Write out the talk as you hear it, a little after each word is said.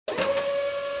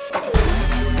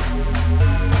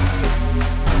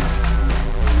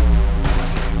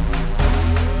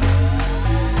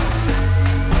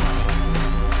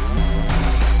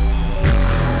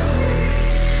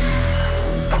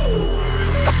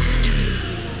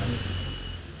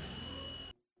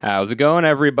How's it going,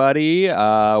 everybody?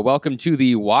 Welcome to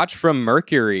the Watch from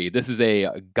Mercury. This is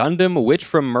a Gundam Witch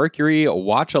from Mercury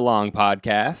watch-along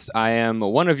podcast. I am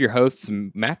one of your hosts,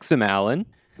 Maxim Allen.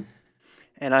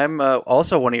 And I'm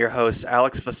also one of your hosts,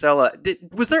 Alex Facella.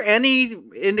 Was there any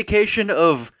indication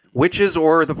of witches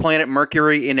or the planet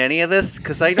Mercury in any of this?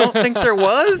 Because I don't think there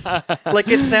was.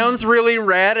 It sounds really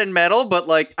rad and metal, but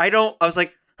I was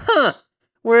like,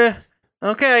 we're...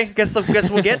 Okay,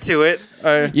 guess we'll get to it.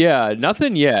 Yeah,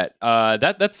 nothing yet.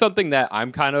 That's something that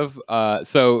I'm kind of...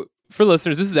 So, for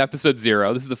listeners, this is episode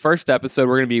 0. This is the first episode.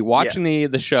 We're going to be watching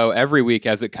the show every week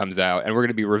as it comes out, and we're going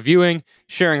to be reviewing,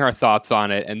 sharing our thoughts on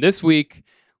it. And this week,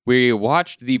 we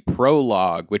watched the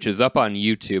Prologue, which is up on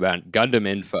YouTube at Gundam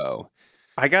Info.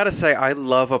 I gotta say, I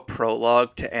love a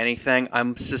prologue to anything.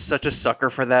 I'm just such a sucker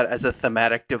for that as a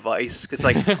thematic device. It's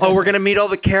like, oh, we're gonna meet all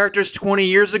the characters 20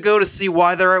 years ago to see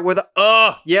why they're at with.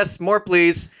 Oh, yes, more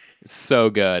please. So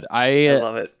good. I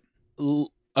love it.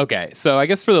 Okay, so I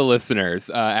guess for the listeners,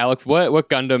 Alex, what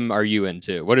Gundam are you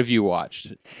into? What have you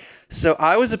watched? So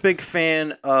I was a big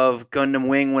fan of Gundam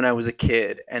Wing when I was a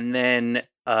kid, and then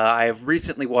I've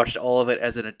recently watched all of it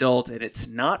as an adult, and it's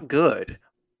not good.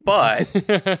 But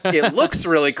it looks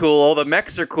really cool. All the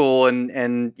mechs are cool,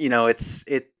 and you know, if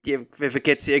it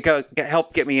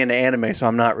helped get me into anime, so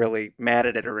I'm not really mad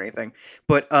at it or anything.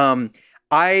 But and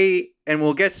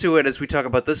we'll get to it as we talk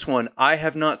about this one. I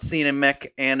have not seen a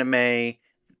mech anime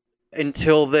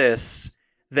until this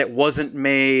that wasn't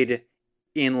made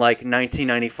in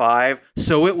 1995.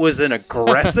 So it was an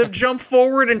aggressive jump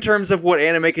forward in terms of what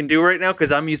anime can do right now.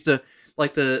 Because I'm used to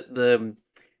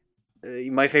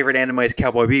my favorite anime is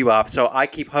Cowboy Bebop, so I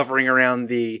keep hovering around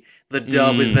the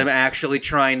dub as them actually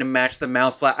trying to match the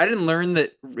mouth flap. I didn't learn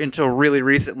that until really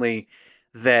recently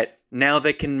that now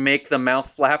they can make the mouth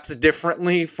flaps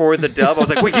differently for the dub. I was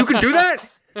like, wait, you can do that?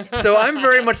 So I'm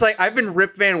very much I've been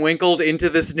Rip Van Winkled into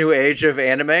this new age of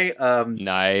anime.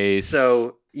 Nice.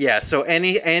 So yeah, so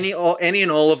any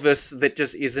and all of this that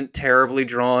just isn't terribly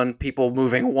drawn, people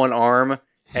moving one arm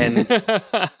and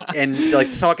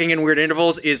talking in weird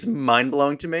intervals is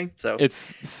mind-blowing to me. So it's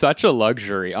such a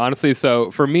luxury, honestly.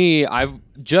 So for me,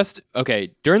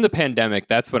 during the pandemic,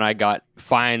 that's when I got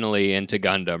finally into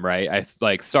Gundam, right?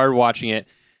 I started watching it.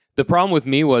 The problem with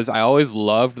me was I always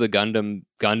loved the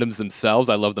Gundams themselves.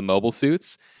 I love the mobile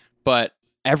suits, but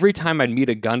every time I'd meet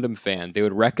a Gundam fan, they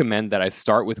would recommend that I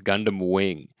start with Gundam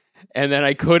Wing. And then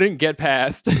I couldn't get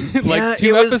past 2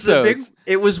 episodes.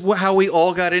 It was how we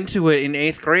all got into it in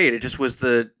 8th grade. It just was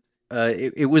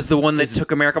it was the one that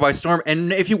took America by storm.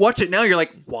 And if you watch it now, you're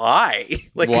like, why?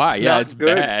 Why? It's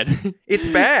good. Bad.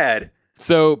 It's bad.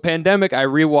 So Pandemic, I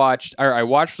watched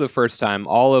for the first time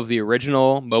all of the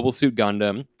original Mobile Suit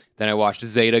Gundam. Then I watched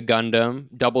Zeta Gundam,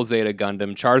 Double Zeta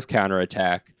Gundam, Char's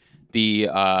Counterattack, the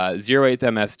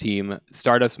 08th MS Team,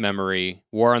 Stardust Memory,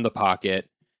 War on the Pocket.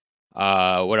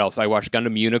 What else? I watched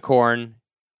Gundam Unicorn,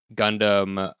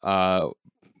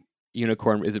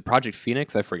 Unicorn. Is it Project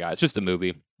Phoenix? I forgot. It's just a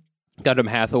movie. Gundam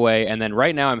Hathaway, and then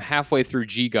right now I'm halfway through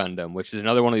G Gundam, which is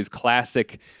another one of these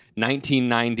classic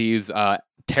 1990s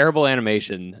terrible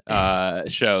animation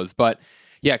shows. But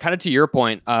yeah, kind of to your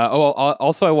point.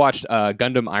 Also I watched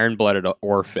Gundam Iron-Blooded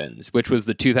Orphans, which was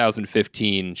the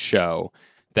 2015 show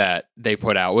that they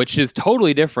put out, which is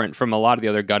totally different from a lot of the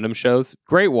other Gundam shows.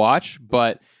 Great watch,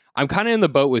 but I'm kind of in the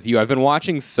boat with you. I've been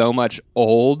watching so much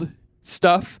old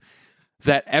stuff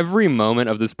that every moment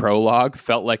of this prologue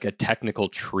felt like a technical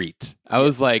treat. I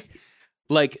was like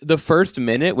the first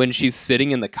minute when she's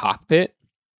sitting in the cockpit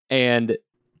and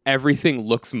everything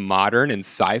looks modern and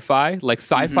sci-fi,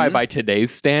 by today's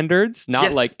standards, not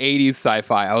 80s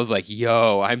sci-fi. I was like,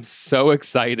 yo, I'm so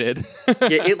excited. Yeah,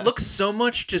 it looks so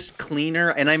much just cleaner,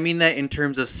 and I mean that in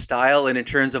terms of style and in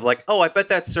terms of I bet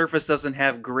that surface doesn't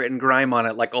have grit and grime on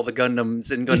it like all the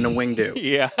Gundams in Gundam Wing do.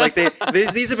 Yeah.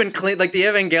 These have been clean, like the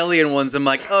Evangelion ones, I'm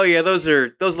like, oh yeah, those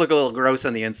look a little gross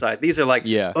on the inside. These are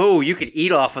oh, you could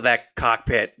eat off of that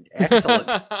cockpit. Excellent.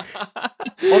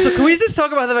 Also, can we just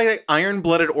talk about the fact that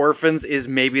Iron-Blooded Orphans is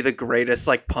maybe the greatest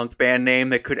punk band name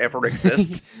that could ever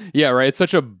exist? Yeah, right. It's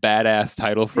such a badass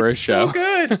title for a show. So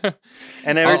good.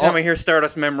 And every time I hear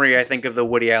Stardust Memory, I think of the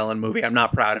Woody Allen movie. I'm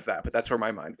not proud of that, but that's where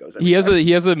my mind goes. He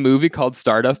has a movie called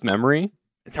Stardust Memory.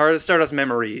 It's hard. Stardust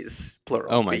Memories,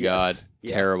 plural. Oh my god,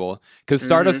 yeah. Terrible. Because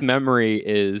Stardust Memory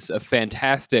is a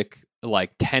fantastic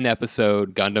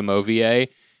 10-episode Gundam OVA.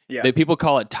 Yeah. People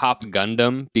call it Top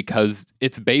Gundam because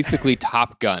it's basically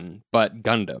Top Gun, but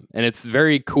Gundam. And it's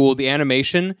very cool. The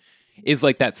animation is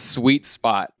that sweet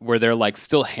spot where they're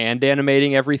still hand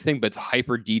animating everything, but it's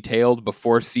hyper detailed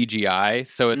before CGI.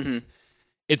 So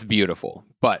it's beautiful.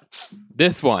 But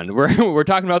this one, we're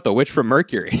talking about the Witch from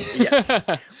Mercury. Yes,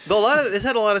 this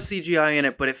had a lot of CGI in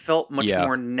it, but it felt much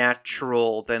more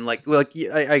natural than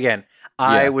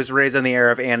I was raised in the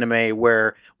era of anime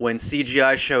where when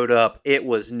CGI showed up, it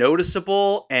was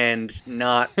noticeable and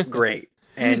not great.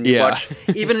 And you watch,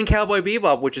 even in Cowboy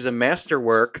Bebop, which is a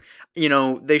masterwork,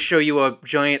 they show you a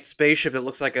giant spaceship that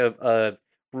looks like a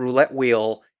roulette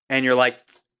wheel, and you're like,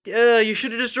 you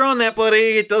should have just drawn that,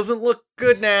 buddy. It doesn't look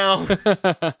good now.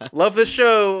 Love this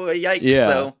show. Yikes,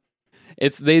 though.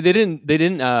 They didn't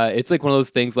it's like one of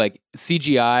those things like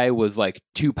CGI was like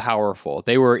too powerful.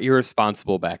 They were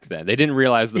irresponsible back then. They didn't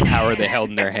realize the power they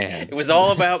held in their hands. It was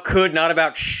all about could, not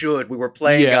about should. We were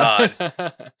playing God.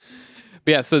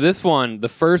 But yeah, so this one, the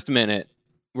first minute,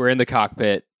 we're in the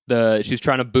cockpit. She's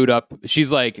trying to boot up.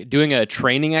 She's like doing a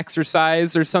training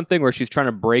exercise or something where she's trying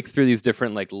to break through these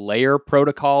different like layer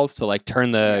protocols to like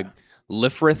turn the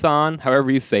Lifrith on,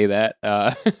 however you say that.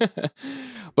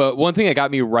 But one thing that got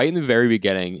me right in the very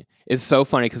beginning is so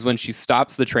funny because when she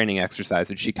stops the training exercise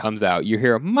and she comes out, you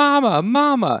hear "Mama,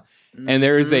 Mama," and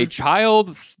there is a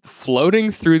child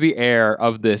floating through the air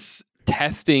of this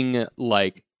testing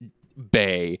like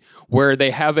bay where they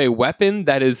have a weapon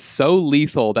that is so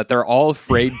lethal that they're all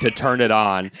afraid to turn it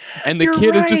on, and the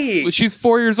kid is she's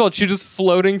 4 years old, she's just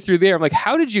floating through the air. I'm like,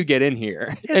 how did you get in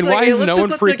here? And why is no one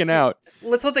freaking out?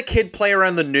 Let's let the kid play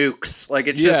around the nukes. Like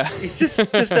it's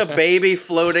just a baby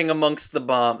floating amongst the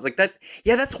bombs like that.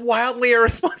 Yeah, that's wildly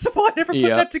irresponsible. I never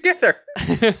put that together.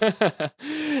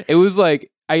 It was like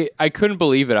I couldn't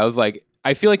believe it. I was like,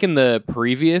 I feel like in the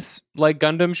previous like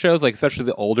Gundam shows, like especially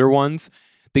the older ones,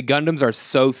 the Gundams are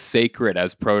so sacred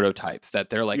as prototypes that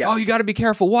they're like, oh, you got to be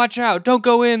careful. Watch out. Don't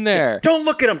go in there. Don't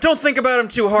look at them. Don't think about them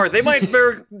too hard. They might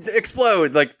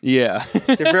explode. Like, they're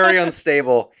very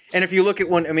unstable. And if you look at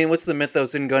one, I mean, what's the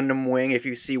mythos in Gundam Wing? If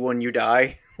you see one, you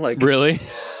die. Like, really?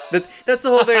 That's the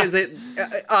whole thing. Is it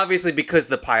obviously because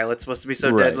the pilot's supposed to be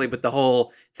so deadly, but the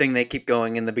whole thing they keep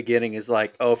going in the beginning is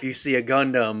like, oh, if you see a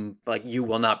Gundam, like you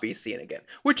will not be seen again,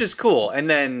 which is cool. And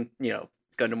then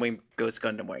Gundam Wing goes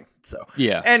Gundam Wing. So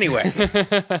anyway,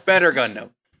 better Gundam.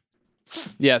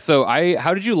 Yeah. So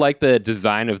how did you like the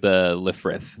design of the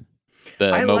Lifrith,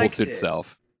 the mobile suit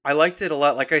itself? I liked it a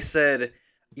lot. Like I said,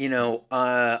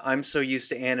 I'm so used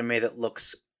to anime that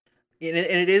looks, and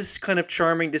it is kind of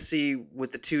charming to see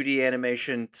with the 2D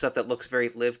animation stuff that looks very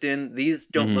lived in. These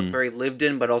don't look very lived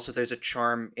in, but also there's a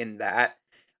charm in that,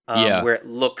 where it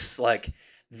looks like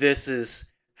this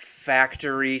is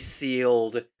factory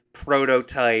sealed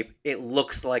prototype. It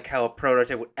looks like how a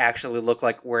prototype would actually look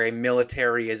like, where a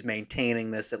military is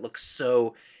maintaining this. It looks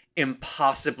so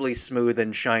impossibly smooth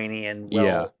and shiny and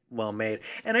well made.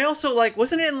 And I also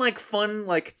wasn't it in fun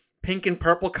pink and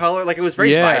purple color? Like it was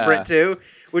very vibrant too,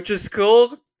 which is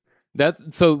cool.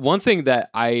 So one thing that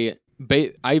I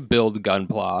build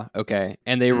Gunpla, okay,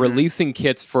 and they're releasing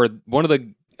kits for one of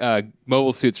the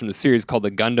mobile suits from the series called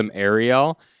the Gundam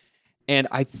Ariel, and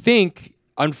I think,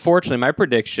 unfortunately, my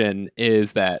prediction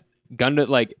is that the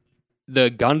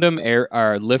Gundam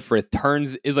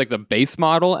Lifrith is like the base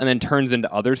model and then turns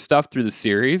into other stuff through the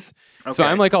series. Okay. So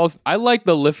I'm like, I like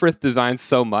the Lifrith design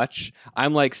so much.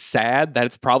 I'm like sad that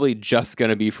it's probably just going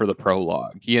to be for the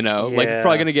prologue, like it's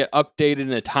probably going to get updated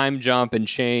in a time jump and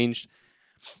changed.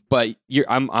 But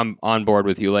I'm on board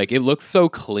with you. Like it looks so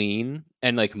clean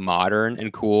and like modern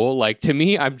and cool. Like to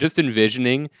me, I'm just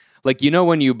envisioning, like,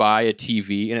 when you buy a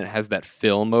TV and it has that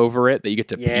film over it that you get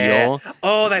to peel.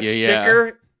 Oh, that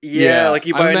sticker. Yeah, like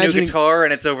you buy a new guitar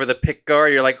and it's over the pick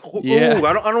guard. You're like, ooh,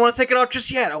 I don't want to take it off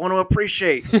just yet. I want to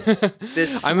appreciate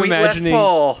this sweet Les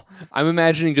Paul. I'm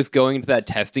imagining just going into that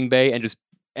testing bay and just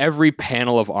every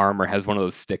panel of armor has one of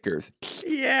those stickers.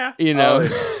 Yeah.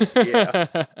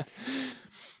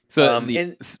 So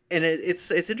and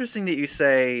it's interesting that you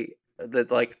say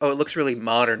that it looks really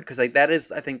modern, because that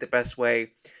is, I think, the best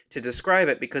way to describe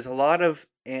it, because a lot of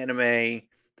anime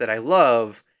that I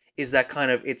love is that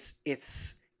kind of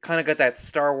it's kind of got that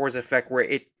Star Wars effect where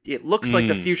it looks like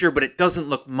the future, but it doesn't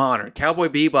look modern. Cowboy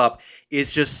Bebop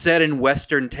is just set in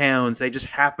Western towns. They just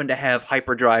happen to have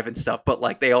hyperdrive and stuff, but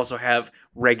they also have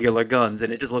regular guns,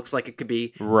 and it just looks like it could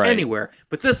be anywhere.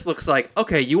 But this looks like,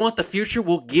 okay, you want the future?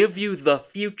 We'll give you the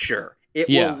future. It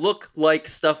will look like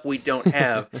stuff we don't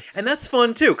have. And that's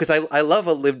fun too, because I love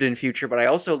a lived-in future, but I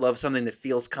also love something that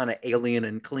feels kind of alien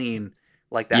and clean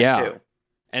like that too.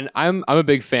 And I'm a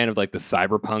big fan of the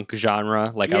cyberpunk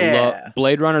genre. I love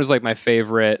Blade Runner is my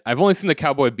favorite. I've only seen the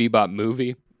Cowboy Bebop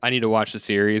movie. I need to watch the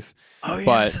series. Oh yeah,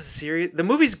 but, the series. The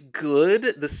movie's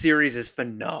good. The series is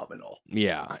phenomenal.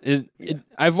 Yeah,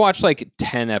 I've watched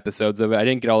 10 episodes of it. I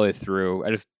didn't get all the way through. I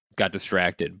just got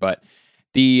distracted. But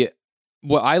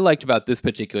What I liked about this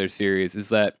particular series is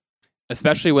that,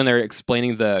 especially when they're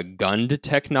explaining the Gund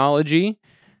technology,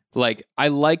 like I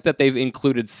like that they've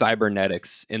included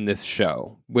cybernetics in this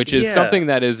show, which is Yeah. something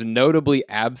that is notably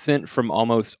absent from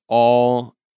almost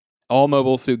all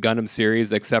Mobile Suit Gundam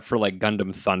series except for like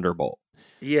Gundam Thunderbolt.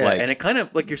 Yeah, Like, and it kind of,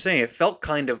 like you're saying, it felt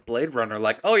kind of Blade Runner.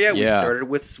 Like, oh yeah, we yeah, started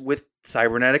with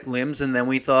cybernetic limbs, and then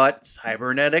we thought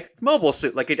cybernetic mobile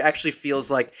suit. Like, it actually feels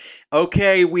like,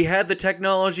 okay, we had the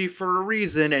technology for a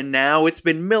reason, and now it's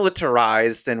been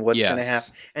militarized, and what's going to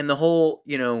happen? yes, And the whole,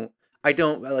 I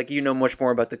don't, like, you know much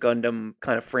more about the Gundam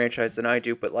kind of franchise than I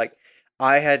do, but like,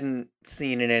 I hadn't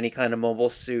seen in any kind of mobile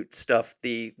suit stuff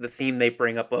the theme they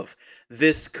bring up of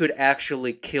this could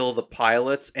actually kill the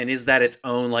pilots, and is that its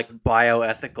own like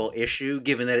bioethical issue,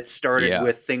 given that it started yeah,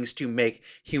 with things to make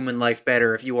human life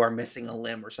better if you are missing a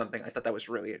limb or something. I thought that was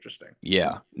really interesting.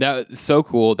 yeah. That's so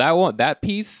cool. That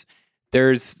piece,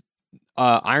 there's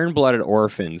Iron Blooded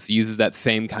Orphans uses that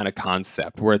same kind of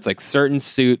concept where it's like certain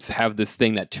suits have this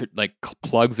thing that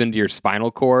plugs into your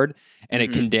spinal cord and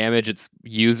it can damage its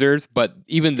users. But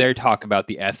even they talk about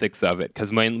the ethics of it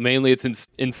because mainly it's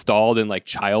installed in like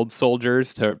child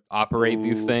soldiers to operate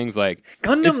these things. Like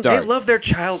Gundam, they love their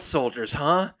child soldiers,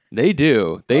 huh? They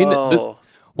do.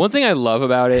 One thing I love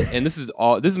about it, and this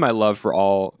is my love for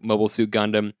all Mobile Suit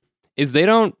Gundam, is they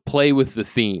don't play with the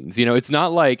themes. It's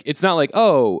not like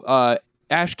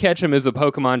Ash Ketchum is a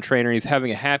Pokemon trainer. He's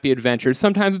having a happy adventure.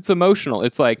 Sometimes it's emotional.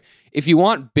 It's like, if you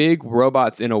want big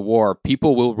robots in a war,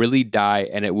 people will really die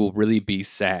and it will really be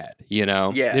sad.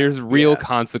 Yeah. There's real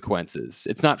consequences.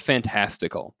 It's not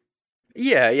fantastical.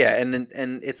 Yeah, and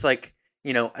it's like,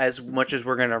 as much as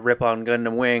we're going to rip on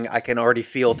Gundam Wing, I can already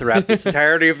feel throughout this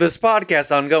entirety of this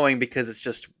podcast ongoing, because it's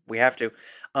just, we have to.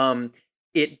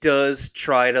 It does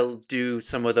try to do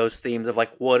some of those themes of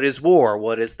like, what is war?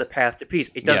 What is the path to peace?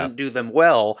 It doesn't do them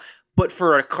well, but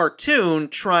for a cartoon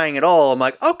trying it all, I'm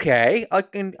like, okay, I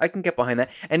can get behind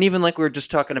that. And even like we were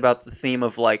just talking about the theme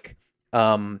of like,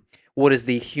 what is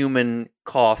the human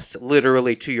cost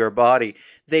literally to your body?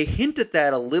 They hint at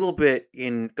that a little bit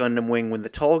in Gundam Wing when the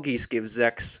Tallgeese gives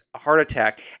Zex a heart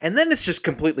attack, and then it's just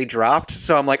completely dropped.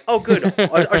 So I'm like, oh, good.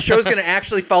 A show's going to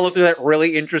actually follow through that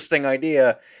really interesting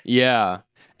idea. Yeah.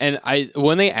 And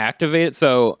when they activate it,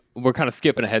 so we're kind of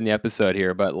skipping ahead in the episode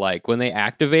here, but like when they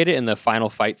activate it in the final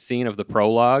fight scene of the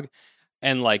prologue,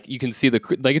 and like you can see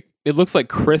it looks like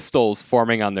crystals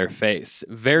forming on their face.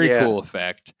 Very cool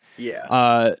effect.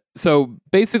 Yeah. So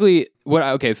basically,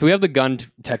 so we have the gun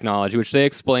technology, which they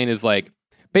explain is like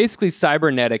basically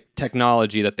cybernetic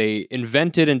technology that they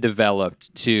invented and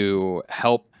developed to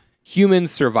help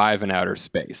humans survive in outer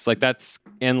space. Like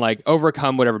and like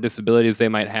overcome whatever disabilities they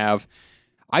might have.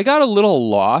 I got a little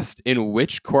lost in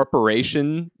which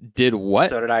corporation did what.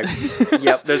 So did I.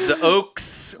 Yep, there's the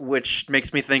Oaks, which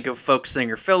makes me think of folk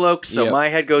singer Phil Oaks. So my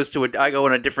head goes I go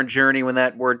on a different journey when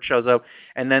that word shows up.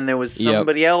 And then there was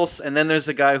somebody else, and then there's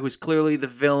a guy who's clearly the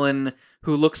villain,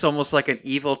 who looks almost like an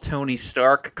evil Tony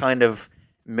Stark kind of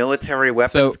military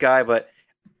weapons guy. But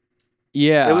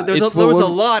yeah, there was a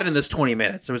lot in this 20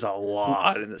 minutes. There was a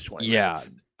lot in this 20 minutes.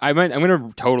 Yeah. I'm going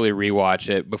to totally rewatch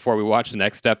it before we watch the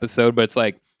next episode, but it's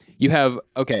like you have,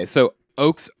 so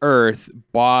Oaks Earth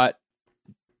bought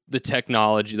the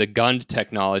technology, the Gund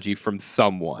technology from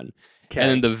someone. Okay. And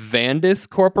then the Vandis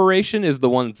Corporation is the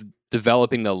one that's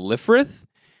developing the Lifrith.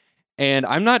 And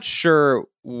I'm not sure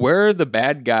where the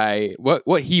bad guy,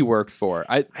 what he works for.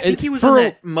 I think he was on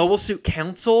that Mobile Suit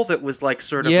Council that was like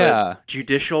sort of a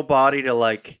judicial body to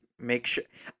like make sure.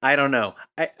 I don't know.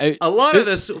 A lot of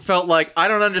this felt like, I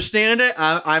don't understand it.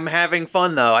 I'm having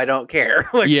fun though. I don't care.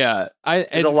 Like,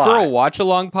 and for a watch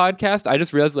along podcast, I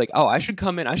just realized like, I should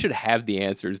come in. I should have the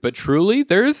answers. But truly,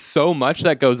 there is so much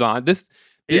that goes on.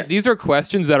 These are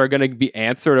questions that are going to be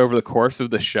answered over the course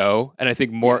of the show. And I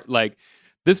think more like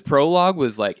this prologue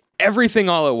was like everything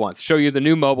all at once. Show you the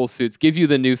new mobile suits, give you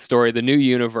the new story, the new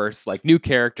universe, like new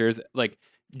characters, like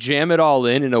jam it all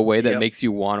in a way that makes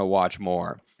you want to watch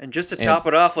more. And just to top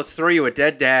it off, let's throw you a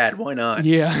dead dad. Why not?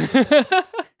 Yeah.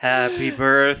 Happy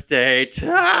birthday.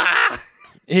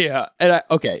 Yeah. And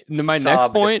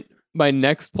my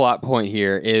next plot point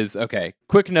here is,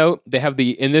 quick note.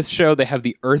 In this show, they have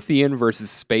the Earthian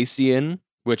versus Spacian,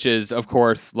 which is, of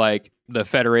course, like the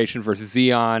Federation versus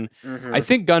Xeon. Mm-hmm. I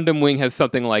think Gundam Wing has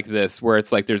something like this, where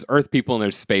it's like there's Earth people and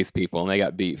there's space people, and they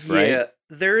got beef, right? Yeah.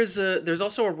 There's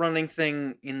also a running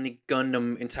thing in the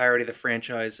Gundam entirety of the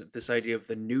franchise of this idea of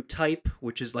the new type,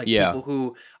 which is like people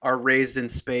who are raised in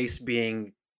space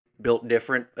being built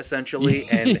different, essentially,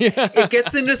 and Yeah. it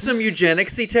gets into some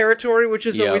eugenicsy territory, which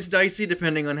is Yep. always dicey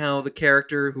depending on how the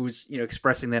character who's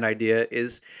expressing that idea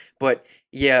is. But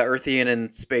yeah, Earthian and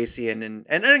Spacian, and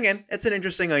again, it's an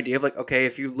interesting idea of like, okay,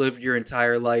 if you lived your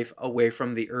entire life away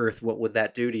from the Earth, what would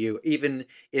that do to you? Even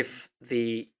if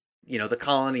the the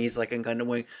colonies, like in Gundam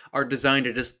Wing, are designed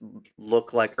to just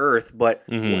look like Earth, but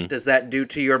what does that do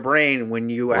to your brain when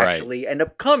you actually end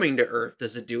up coming to Earth?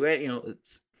 Does it do it?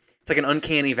 It's like an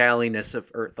uncanny valleyness of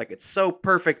Earth. Like, it's so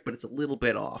perfect, but it's a little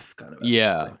bit off, kind of.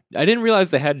 Yeah, I didn't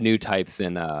realize they had new types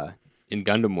in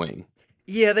Gundam Wing.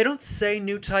 Yeah, they don't say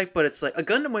new type, but it's like a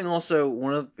Gundam Wing. Also,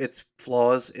 one of its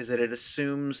flaws is that it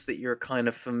assumes that you're kind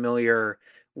of familiar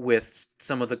with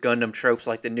some of the Gundam tropes,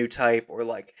 like the new type or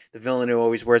like the villain who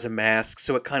always wears a mask.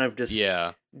 So it kind of just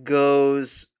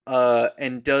goes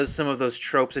and does some of those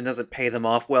tropes and doesn't pay them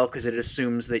off well because it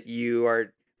assumes that you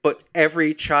are. But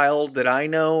every child that I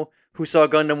know who saw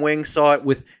Gundam Wing saw it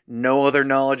with no other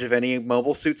knowledge of any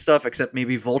mobile suit stuff except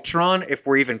maybe Voltron, if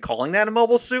we're even calling that a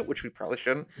mobile suit, which we probably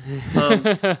shouldn't.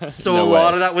 So a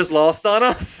lot of that was lost on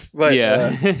us. But,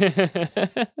 yeah.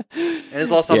 And it's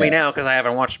lost on me now because I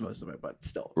haven't watched most of it, but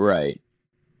still. Right.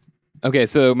 Okay,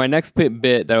 so my next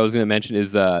bit that I was going to mention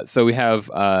is, so we have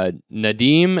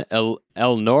Nadim,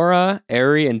 Elnora,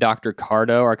 Eri, and Dr.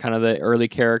 Cardo are kind of the early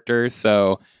characters.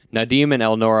 So Nadim and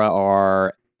Elnora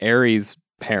are Eri's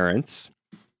parents,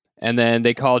 and then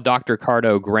they call Dr.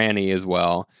 Cardo Granny as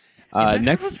well. Is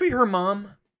that supposed to be her mom?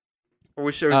 Or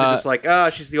was it just like,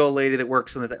 she's the old lady that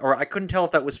works in the... Or I couldn't tell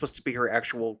if that was supposed to be her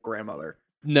actual grandmother.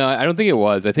 No, I don't think it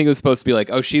was. I think it was supposed to be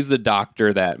like, oh, she's the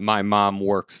doctor that my mom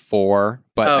works for,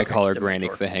 but I call her Granny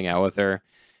because I hang out with her.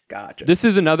 Gotcha. This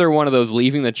is another one of those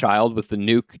leaving the child with the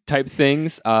nuke type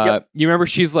things. You remember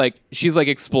she's like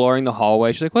exploring the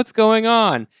hallway. She's like, what's going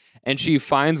on? And she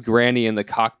finds Granny in the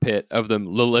cockpit of the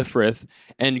Lilithrith,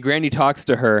 and Granny talks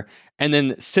to her and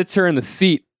then sits her in the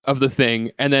seat of the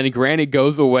thing, and then Granny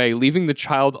goes away, leaving the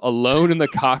child alone in the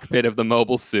cockpit of the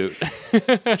mobile suit.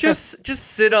 just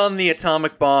sit on the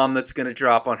atomic bomb that's going to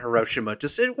drop on Hiroshima.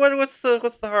 Just what's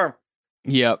the harm?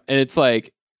 Yep, and it's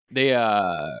like they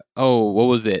what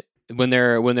was it? When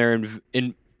they're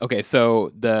in okay,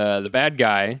 so the bad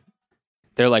guy,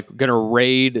 they're like gonna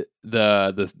raid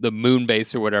the moon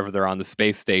base or whatever they're on, the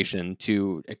space station,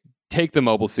 to take the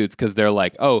mobile suits because they're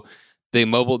like, oh,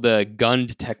 the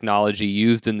Gund technology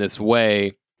used in this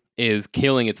way is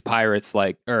killing its pilots,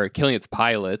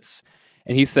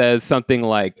 and he says something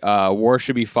like war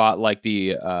should be fought like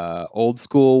the old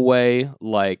school way,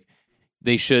 like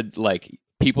they should, like,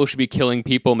 people should be killing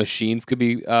people, machines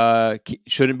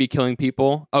shouldn't be killing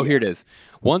people. Oh, here it is.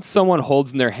 Once someone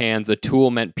holds in their hands a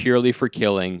tool meant purely for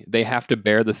killing, they have to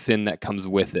bear the sin that comes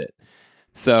with it.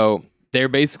 So they're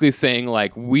basically saying,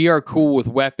 like, we are cool with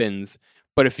weapons,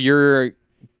 but if you're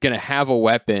going to have a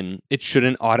weapon, it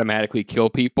shouldn't automatically kill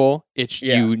people.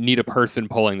 You need a person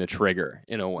pulling the trigger,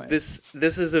 in a way. This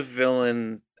is a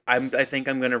villain. I think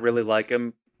I'm going to really like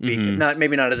him. Maybe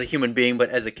not as a human being, but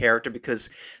as a character,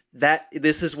 because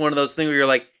this is one of those things where you're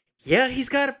like, yeah, he's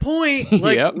got a point.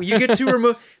 Like, you get to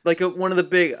remove, like, one of the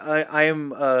big, I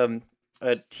am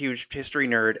a huge history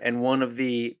nerd, and one of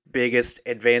the biggest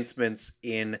advancements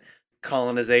in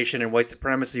colonization and white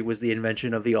supremacy was the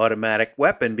invention of the automatic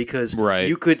weapon, because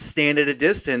you could stand at a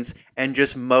distance and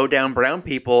just mow down brown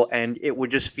people and it would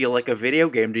just feel like a video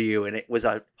game to you, and it was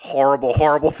a horrible,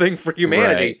 horrible thing for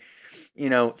humanity.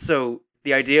 So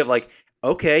the idea of, like,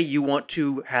 okay, you want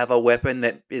to have a weapon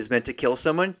that is meant to kill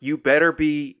someone, you better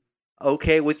be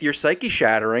okay with your psyche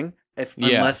shattering,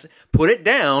 unless put it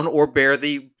down or bear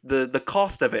the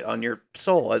cost of it on your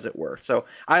soul, as it were. So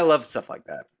I love stuff like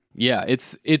that. Yeah,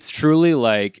 it's truly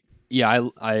like,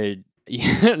 I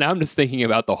now I'm just thinking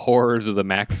about the horrors of the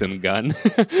Maxim gun,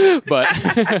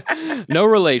 but no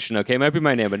relation. Okay, it might be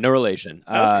my name, but no relation.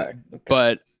 Okay.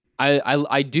 But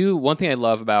I do, one thing I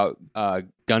love about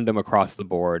Gundam across the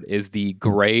board is the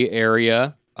gray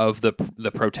area of the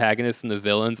protagonists and the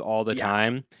villains all the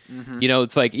time. Mm-hmm.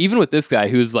 It's like, even with this guy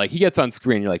who's like, he gets on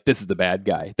screen, you're like, this is the bad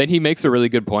guy. Then he makes a really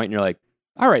good point, and you're like,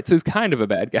 all right, so he's kind of a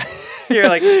bad guy. You're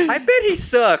like, I bet he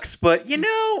sucks, but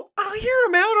I'll hear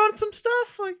him out on some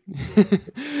stuff.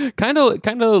 Like, kind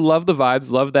of love the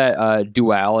vibes, love that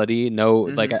duality. No,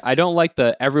 like, I don't like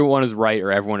the everyone is right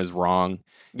or everyone is wrong.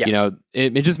 Yeah.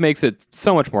 It just makes it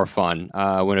so much more fun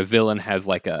when a villain has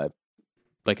like a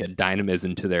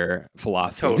dynamism to their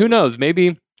philosophy. Totally. Who knows?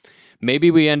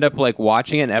 Maybe we end up like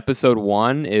watching it in episode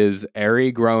 1 is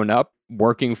Eri grown up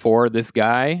working for this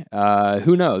guy.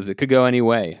 Who knows? It could go any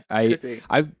way.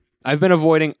 I've been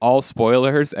avoiding all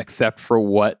spoilers except for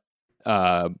what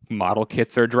model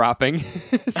kits are dropping.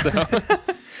 So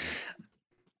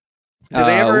Do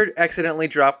they ever accidentally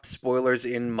drop spoilers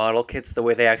in model kits the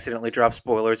way they accidentally drop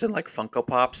spoilers in like Funko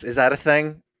Pops? Is that a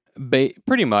thing?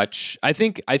 Pretty much. I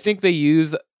think they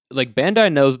use, like,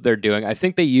 Bandai knows what they're doing. I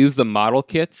think they use the model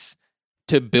kits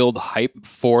to build hype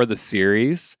for the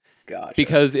series. Gotcha.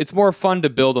 Because it's more fun to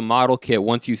build a model kit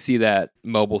once you see that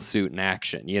mobile suit in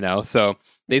action, you know? So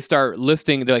they start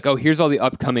listing, they're like, oh, here's all the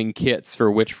upcoming kits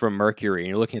for Witch from Mercury. And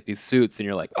you're looking at these suits and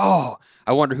you're like, oh,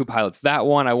 I wonder who pilots that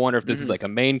one. I wonder if this is like a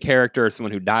main character or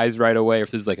someone who dies right away, or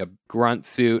if this is like a grunt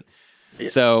suit. Yeah.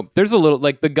 So there's a little,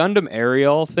 like, the Gundam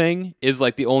Ariel thing is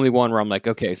like the only one where I'm like,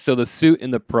 okay, so the suit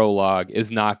in the prologue is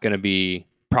not going to be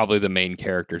probably the main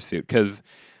character suit, because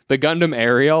the Gundam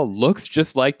Ariel looks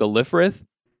just like the Lifrith,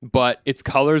 but its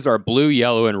colors are blue,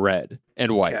 yellow, and red,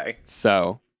 and white. Okay.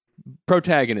 So,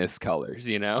 protagonist colors,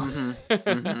 you know?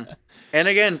 And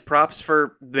again, props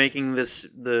for making this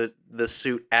the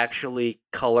suit actually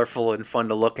colorful and fun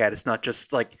to look at. It's not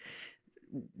just like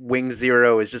Wing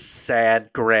Zero is just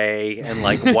sad gray and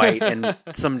like white and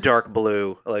some dark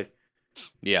blue. Like,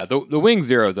 yeah, the Wing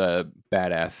Zero is a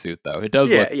badass suit, though. It does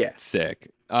look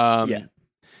sick.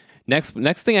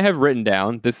 Next thing I have written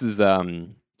down, this is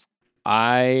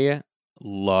I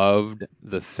loved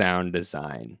the sound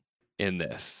design in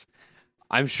this.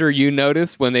 I'm sure you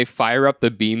noticed when they fire up the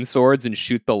beam swords and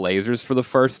shoot the lasers for the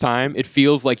first time, it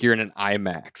feels like you're in an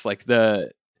IMAX. Like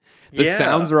the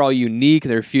sounds are all unique,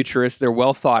 they're futurist, they're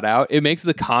well thought out. It makes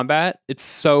the combat, it's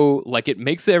so, like, it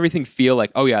makes everything feel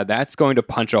like, oh yeah, that's going to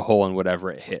punch a hole in whatever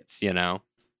it hits, you know?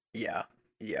 Yeah.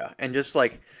 And just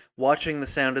like watching the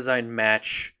sound design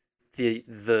match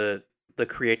the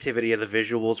creativity of the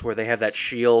visuals, where they have that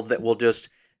shield that will just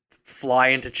fly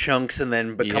into chunks and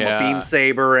then become a beam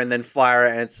saber and then fire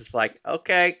it, and it's just like,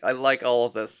 okay, I like all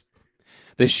of this.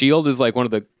 The shield is like one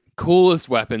of the coolest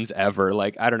weapons ever.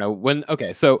 Like, I don't know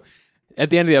so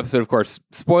at the end of the episode, of course,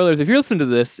 spoilers, if you're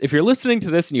listening to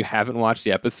this and you haven't watched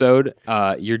the episode,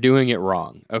 you're doing it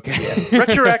wrong. Okay.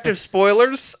 Retroactive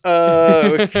spoilers.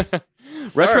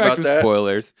 Retroactive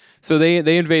spoilers. So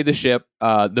they invade the ship.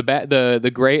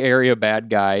 The gray area bad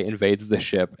guy invades the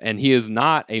ship, and he is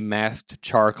not a masked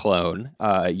Char clone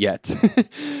yet.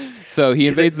 So he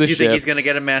invades the ship. Do you think he's gonna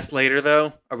get a mask later,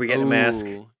 though? Are we getting a mask?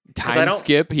 Time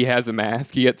skip. He has a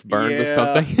mask. He gets burned with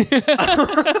something.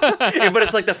 But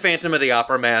it's like the Phantom of the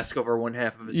Opera mask over one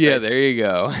half of his face. Yeah, there you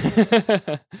go.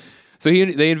 So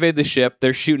they invade the ship.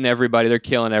 They're shooting everybody. They're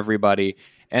killing everybody.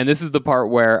 And this is the part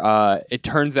where it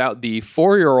turns out the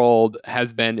 4-year-old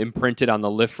has been imprinted on the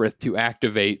Lifrith to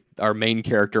activate our main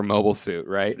character mobile suit,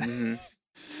 right?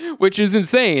 Mm-hmm. Which is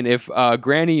insane. If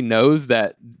Granny knows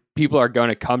that people are going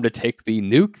to come to take the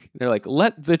nuke, they're like,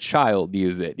 let the child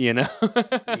use it, you know?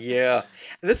 Yeah.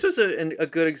 This was a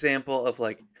good example of,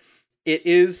 like, it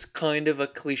is kind of a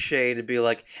cliche to be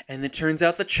like, and it turns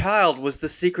out the child was the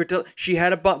secret. She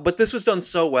had a bomb, but this was done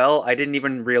so well, I didn't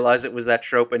even realize it was that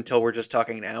trope until we're just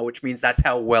talking now, which means that's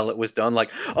how well it was done. Like,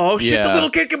 oh shit, the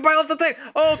little kid can pilot the thing.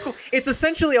 Oh, cool. It's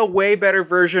essentially a way better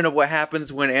version of what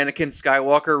happens when Anakin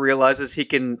Skywalker realizes he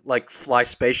can, like, fly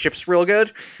spaceships real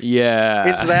good. Yeah.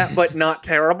 It's that, but not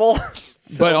terrible.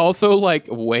 But also, like,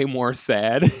 way more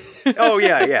sad. Oh,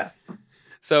 yeah.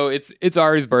 So it's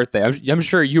Ari's birthday. I'm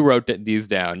sure you wrote these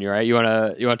down. You're right. You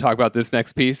wanna talk about this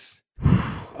next piece?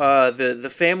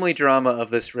 The family drama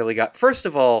of this really got. First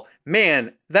of all,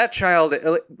 man, that child.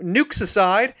 Nukes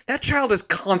aside, that child is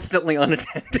constantly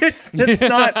unattended. It's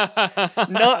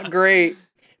not great.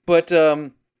 But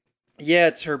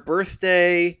it's her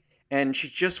birthday, and she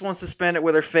just wants to spend it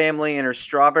with her family and her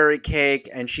strawberry cake,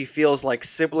 and she feels like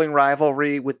sibling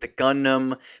rivalry with the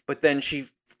Gundam, but then she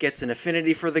gets an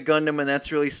affinity for the Gundam, and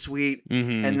that's really sweet.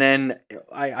 Mm-hmm. And then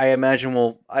I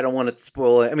imagine, I don't want to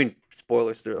spoil it. I mean,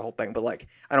 spoilers through the whole thing, but, like,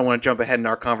 I don't want to jump ahead in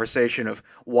our conversation of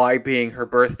why being her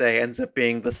birthday ends up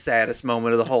being the saddest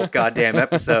moment of the whole goddamn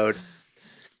episode.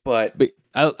 But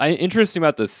interesting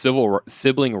about the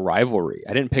sibling rivalry.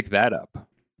 I didn't pick that up.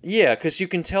 Yeah, because you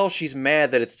can tell she's mad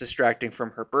that it's distracting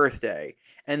from her birthday,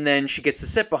 and then she gets to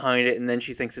sit behind it, and then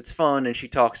she thinks it's fun, and she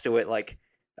talks to it like,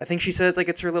 I think she said, like,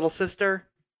 it's her little sister.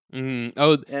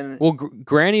 Mm-hmm. Oh,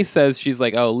 Granny says she's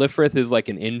like, oh, Lifrith is like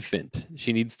an infant.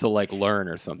 She needs to, like, learn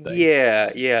or something.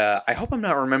 Yeah. I hope I'm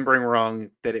not remembering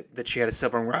wrong that she had a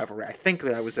sibling rivalry. I think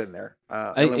that was in there.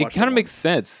 It kind of makes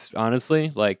sense,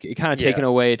 honestly. Like, it kind of taken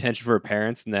away attention from her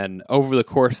parents, and then over the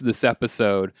course of this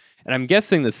episode, and I'm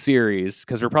guessing the series,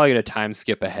 because we're probably going to time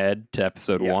skip ahead to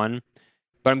episode 1.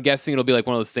 But I'm guessing it'll be like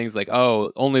one of those things like,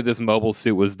 oh, only this mobile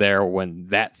suit was there when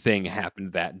that thing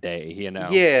happened that day, you know?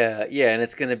 Yeah, and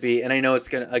it's going to be, and I know it's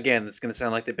going to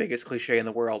sound like the biggest cliche in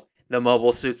the world. the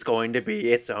mobile suit's going to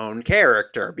be its own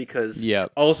character, because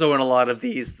Yep. also in a lot of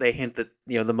these they hint that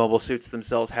the mobile suits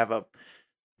themselves have a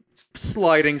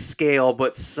sliding scale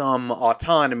but some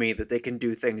autonomy, that they can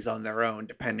do things on their own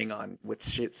depending on which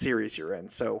series you're in.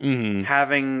 So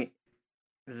having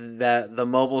the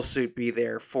mobile suit be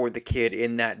there for the kid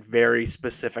in that very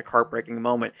specific heartbreaking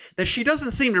moment that she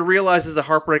doesn't seem to realize is a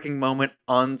heartbreaking moment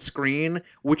on screen,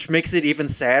 which makes it even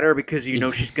sadder because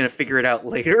she's gonna figure it out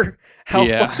later how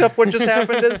fucked up what just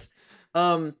happened is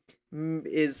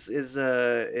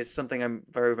something I'm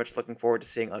very much looking forward to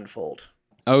seeing unfold.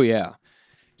 Oh yeah.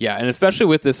 Yeah, and especially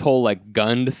with this whole like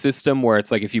gunned system where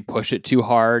it's like if you push it too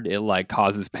hard, it like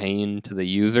causes pain to the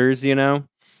users,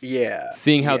 Yeah.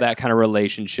 Seeing how that kind of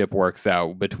relationship works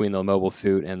out between the mobile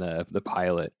suit and the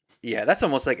pilot. Yeah, that's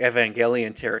almost like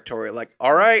Evangelion territory. Like,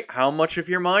 all right, how much of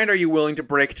your mind are you willing to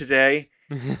break today?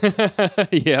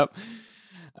 Yep.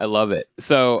 I love it.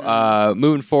 So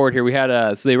moving forward here, we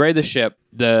had so they raid the ship.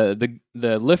 The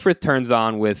Lifrith turns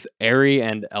on with Eri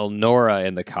and Elnora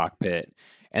in the cockpit,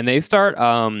 and they start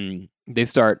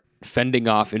fending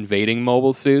off invading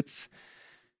mobile suits.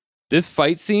 This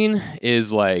fight scene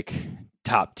is like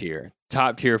top tier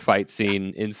fight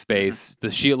scene in space.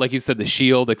 The shield, like you said, the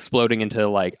shield exploding into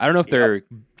like, I don't know if they're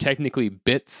technically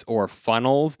bits or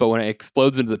funnels, but when it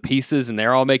explodes into the pieces and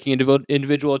they're all making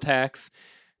individual attacks,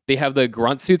 they have the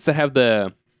grunt suits that have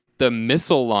the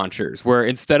missile launchers where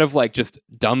instead of like just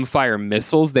dumbfire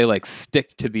missiles, they like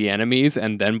stick to the enemies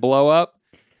and then blow up.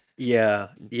 Yeah,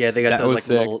 they got those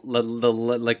like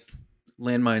little like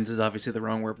landmines is obviously the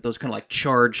wrong word, but those kind of like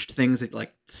charged things that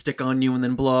like stick on you and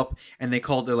then blow up. And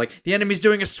they're like, the enemy's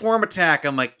doing a swarm attack.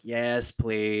 I'm like, yes,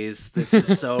 please. This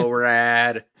is so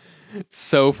rad. It's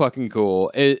so fucking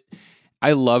cool.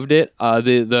 I loved it.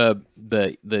 The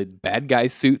bad guy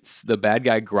suits, the bad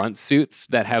guy grunt suits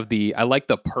that have I like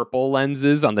the purple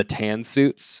lenses on the tan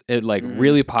suits. It like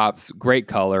really pops. Great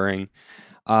coloring.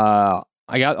 I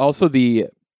got also the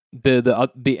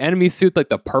enemy suit, like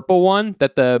the purple one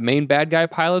that the main bad guy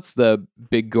pilots, the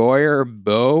Bigoyer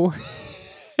Bow.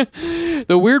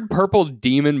 The weird purple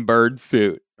demon bird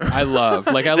suit. I love.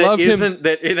 Like I loved him.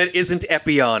 That isn't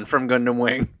Epion from Gundam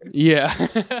Wing. Yeah.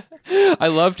 I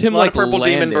loved him. A lot like of purple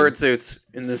landing. demon bird suits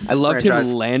in this. I loved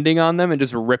franchise. him landing on them and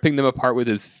just ripping them apart with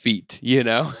his feet.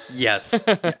 Yes.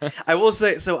 Yeah. I will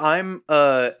say. So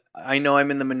I know I'm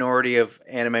in the minority of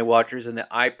anime watchers and that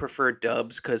I prefer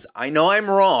dubs because I know I'm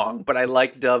wrong, but I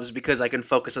like dubs because I can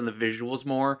focus on the visuals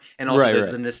more, and also there's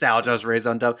the nostalgia I was raised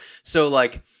on dub. So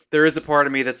like there is a part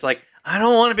of me that's like, I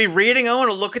don't want to be reading. I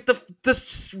want to look at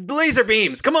the laser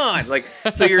beams. Come on, like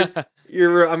so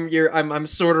I'm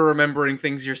sort of remembering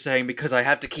things you're saying because I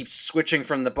have to keep switching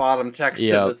from the bottom text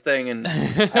to the thing, and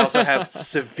I also have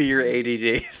severe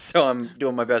ADD, so I'm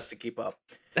doing my best to keep up.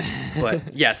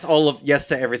 But yes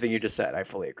to everything you just said. I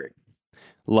fully agree.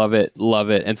 Love it.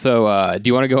 And so do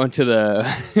you want to go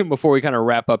into before we kind of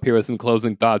wrap up here with some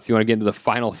closing thoughts, you want to get into the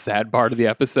final sad part of the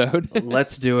episode?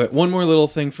 Let's do it. One more little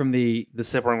thing from the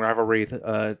sibling rivalry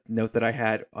note that I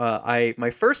had. My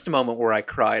first moment where I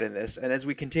cried in this, and as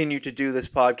we continue to do this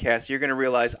podcast, you're going to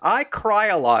realize I cry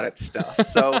a lot at stuff.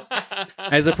 So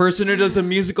as a person who does a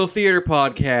musical theater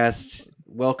podcast,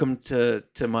 welcome to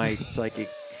my psyche.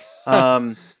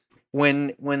 When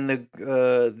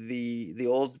the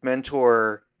old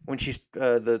mentor, when she's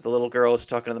the little girl is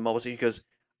talking to the mobile suit, he goes,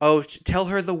 "Oh, tell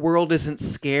her the world isn't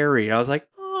scary." And I was like,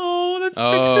 "Oh, that's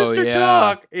big sister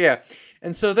talk." Yeah.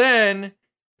 And so then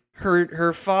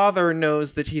her father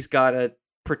knows that he's got to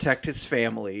protect his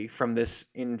family from this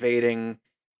invading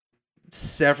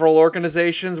several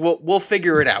organizations. We'll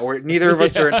figure it out. Neither of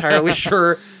us are entirely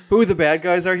sure who the bad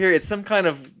guys are here. It's some kind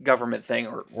of government thing,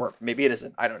 or maybe it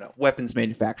isn't. I don't know. Weapons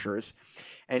manufacturers.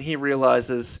 And he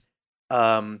realizes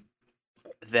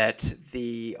that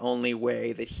the only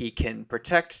way that he can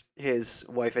protect his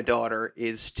wife and daughter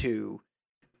is to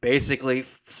basically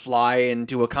fly and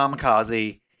do a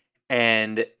kamikaze.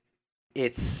 And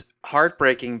it's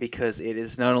heartbreaking because it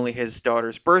is not only his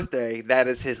daughter's birthday, that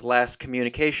is his last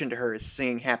communication to her, is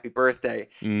singing happy birthday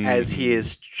as he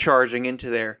is charging into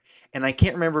there. And I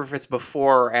can't remember if it's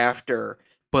before or after,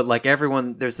 but like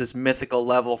everyone, there's this mythical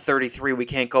level 33. We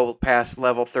can't go past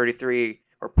level 33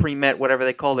 or pre-met, whatever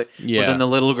they called it. Yeah. But then the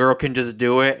little girl can just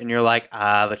do it, and you're like,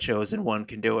 the chosen one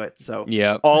can do it. So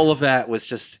all of that was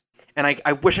just... And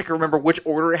I wish I could remember which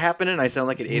order it happened in. I sound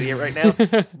like an idiot right now.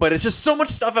 But it's just so much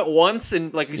stuff at once.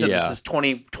 And like you said, this is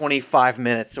 25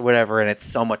 minutes or whatever, and it's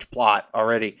so much plot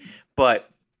already. But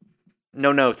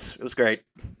no notes. It was great.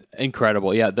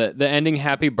 Incredible. Yeah, the ending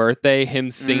Happy Birthday, him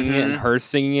singing it and her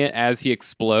singing it as he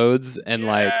explodes and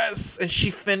yes, and she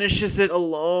finishes it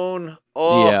alone.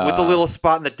 Oh, with the little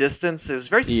spot in the distance. It was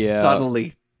very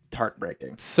subtly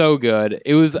heartbreaking. So good.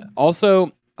 It was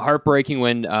also heartbreaking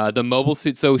when the mobile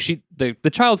suit, so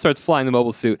the child starts flying the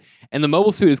mobile suit, and the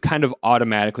mobile suit is kind of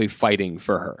automatically fighting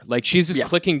for her. Like, she's just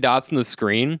clicking dots on the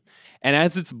screen. And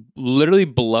as it's literally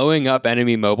blowing up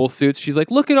enemy mobile suits, she's like,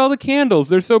 look at all the candles.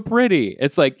 They're so pretty.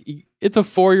 It's like, it's a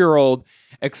 4-year-old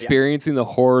experiencing the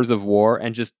horrors of war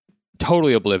and just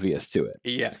totally oblivious to it.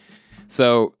 Yeah.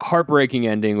 So heartbreaking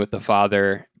ending with the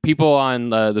father. People on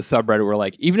the subreddit were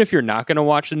like, even if you're not going to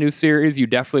watch the new series, you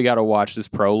definitely got to watch this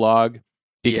prologue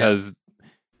because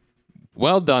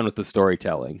well done with the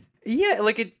storytelling. Yeah,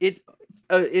 like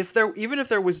if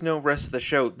there was no rest of the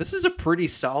show, this is a pretty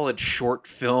solid short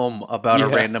film about a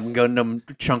random Gundam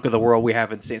chunk of the world we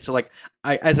haven't seen. So like,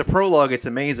 as a prologue, it's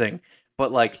amazing.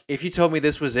 But like, if you told me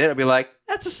this was it, I'd be like,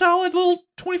 that's a solid little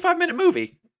 25-minute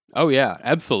movie. Oh yeah,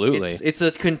 absolutely. It's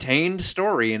a contained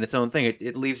story in its own thing.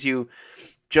 It leaves you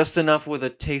just enough with a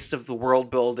taste of the world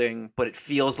building, but it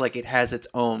feels like it has its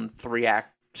own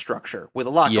 3-act structure with a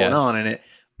lot going on in it.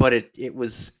 But it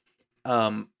was.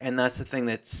 And that's the thing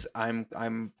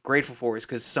I'm grateful for, is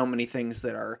because so many things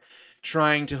that are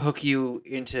trying to hook you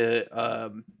into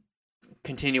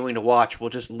continuing to watch will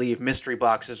just leave mystery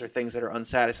boxes or things that are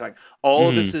unsatisfying. All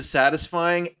of this is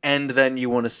satisfying, and then you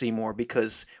want to see more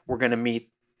because we're going to meet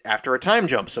after a time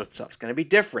jump, so stuff's going to be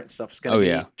different, stuff's going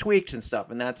to be tweaked and stuff,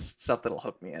 and that's stuff that'll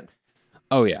hook me in.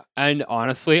 Oh yeah, and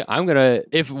honestly,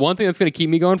 if one thing that's gonna keep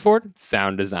me going forward,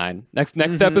 sound design. Next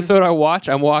episode I'm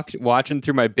watching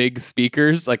through my big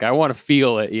speakers, like I want to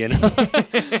feel it, you know.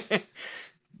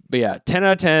 But yeah, 10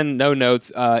 out of 10, no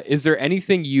notes. Is there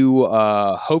anything you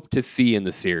hope to see in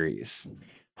the series?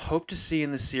 Hope to see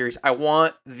in the series. I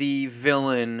want the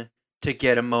villain to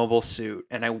get a mobile suit,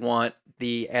 and I want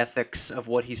the ethics of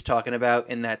what he's talking about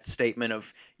in that statement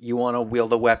of, you want to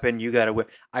wield a weapon, you got to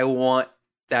whip. I want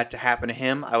that to happen to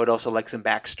him. I would also like some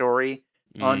backstory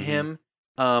on him.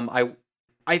 I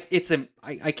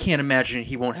can't imagine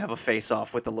he won't have a face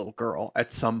off with the little girl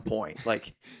at some point.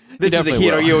 Like, this is a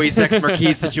Hiroyui Sex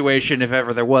Marquis situation if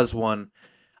ever there was one.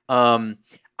 I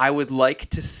would like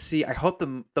to see. I hope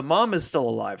the mom is still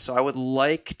alive, so I would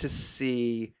like to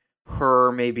see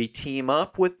her maybe team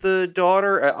up with the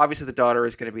daughter. Obviously, the daughter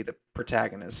is going to be the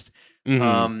protagonist.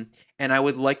 And I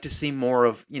would like to see more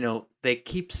of, they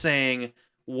keep saying,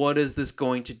 what is this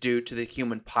going to do to the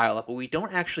human pilot? But we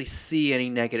don't actually see any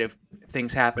negative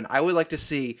things happen. I would like to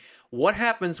see what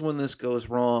happens when this goes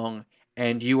wrong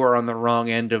and you are on the wrong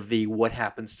end of the what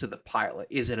happens to the pilot.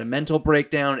 Is it a mental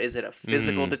breakdown? Is it a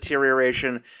physical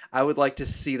deterioration? I would like to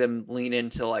see them lean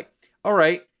into like, all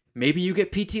right, maybe you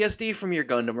get PTSD from your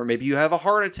Gundam, or maybe you have a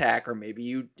heart attack, or maybe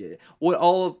you did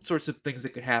all sorts of things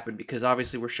that could happen, because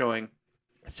obviously we're showing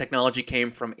technology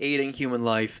came from aiding human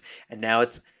life and now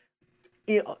it's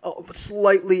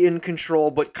slightly in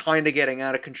control, but kind of getting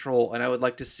out of control. And I would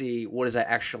like to see, what does that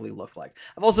actually look like?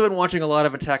 I've also been watching a lot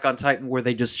of Attack on Titan where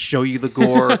they just show you the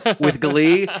gore with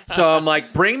glee. So I'm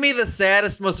like, bring me the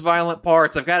saddest, most violent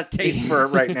parts. I've got a taste for it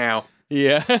right now.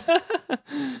 Yeah.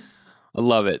 I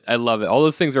love it. All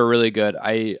those things are really good.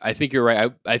 I think you're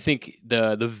right. I think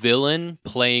the villain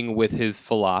playing with his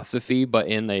philosophy, but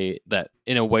in a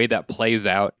way that plays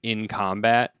out in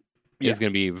combat is going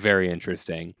to be very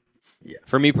interesting. Yeah.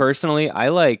 For me personally, I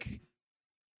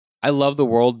love the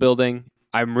world building.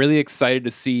 I'm really excited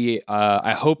to see.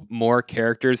 I hope more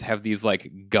characters have these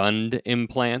like gunned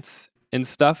implants and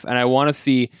stuff, and I want to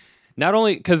see, not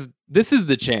only because this is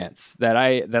the chance that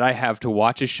I have to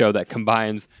watch a show that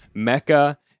combines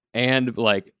mecha and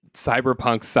like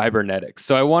cyberpunk cybernetics.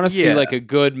 So I want to see like a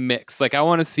good mix. Like I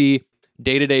want to see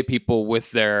day-to-day people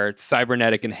with their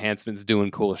cybernetic enhancements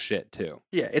doing cool shit too.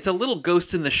 Yeah, it's a little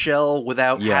Ghost in the Shell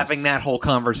without having that whole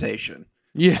conversation.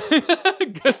 Yeah.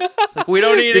 Like, we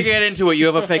don't need to get into it. You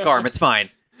have a fake arm. It's fine.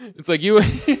 It's like you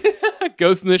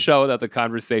Ghost in the Shell without the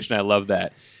conversation. I love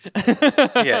that.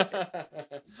 Yeah.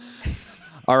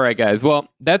 All right, guys. Well,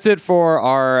 that's it for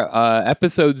our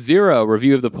episode 0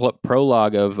 review of the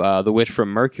prologue of The Witch from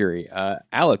Mercury.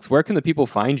 Alex, where can the people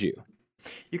find you?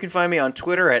 You can find me on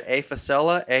Twitter at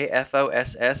afosella,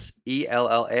 AFOSSELLA,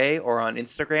 or on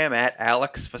Instagram at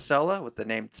alexfosella, with the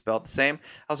name spelled the same.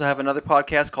 I also have another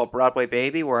podcast called Broadway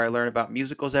Baby, where I learn about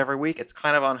musicals every week. It's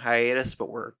kind of on hiatus,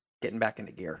 but we're getting back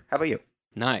into gear. How about you?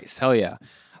 Nice. Hell yeah.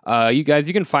 You guys,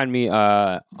 you can find me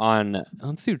on,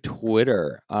 let's do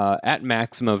Twitter, at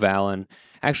Maxima Valen.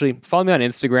 Actually, follow me on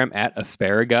Instagram at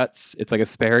asparaguts. It's like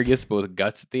asparagus, but with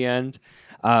guts at the end.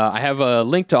 I have a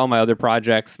link to all my other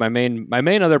projects. My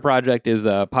main other project is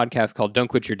a podcast called Don't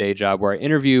Quit Your Day Job, where I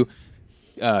interview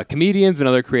comedians and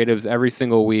other creatives every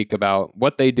single week about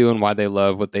what they do and why they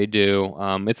love what they do.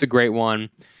 It's a great one.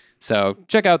 So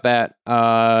check out that.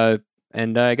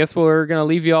 And I guess we're going to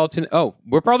leave you all to... Oh,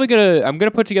 I'm going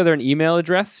to put together an email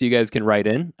address so you guys can write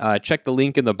in. Check the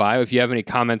link in the bio if you have any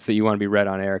comments that you want to be read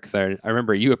on air, because I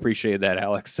remember you appreciated that,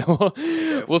 Alex. So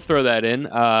we'll throw that in.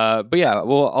 But yeah,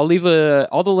 I'll leave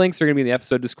all the links are going to be in the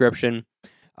episode description.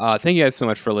 Thank you guys so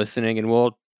much for listening, and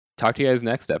we'll talk to you guys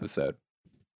next episode.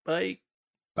 Bye.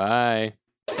 Bye.